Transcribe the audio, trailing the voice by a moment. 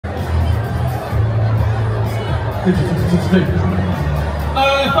Folks, we've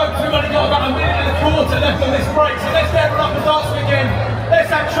only got about a minute and a quarter left on this break, so let's get everyone up and dancing again.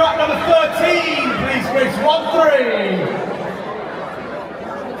 Let's have track number 13, please, Brit.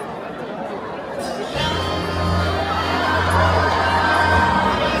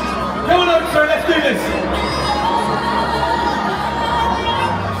 1-3. Come on over, sir, let's do this.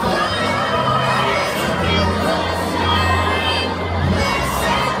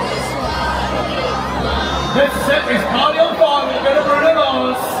 Let's set this party on fire. We're going to Brit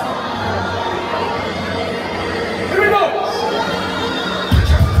Awards. Here we go.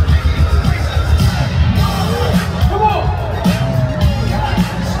 Come on.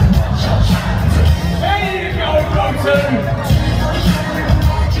 There you go, Bro2.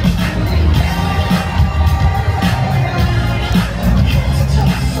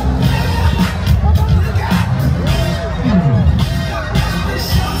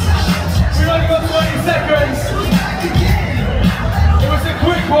 Seconds. It was a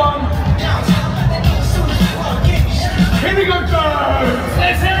quick one. Here we go, Jones.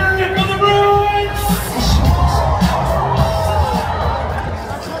 Let's hear it for the Bruins.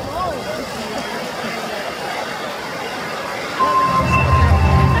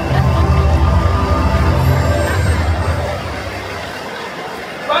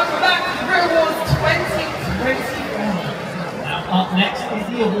 Welcome back to the Brit Awards 2021. Now up next is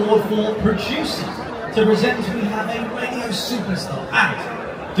the award for producer. To present, we have a radio superstar, and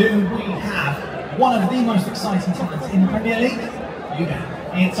do we have one of the most exciting talents in the Premier League? You know,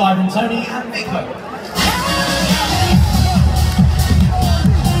 it's Ivan, Tony and Nico.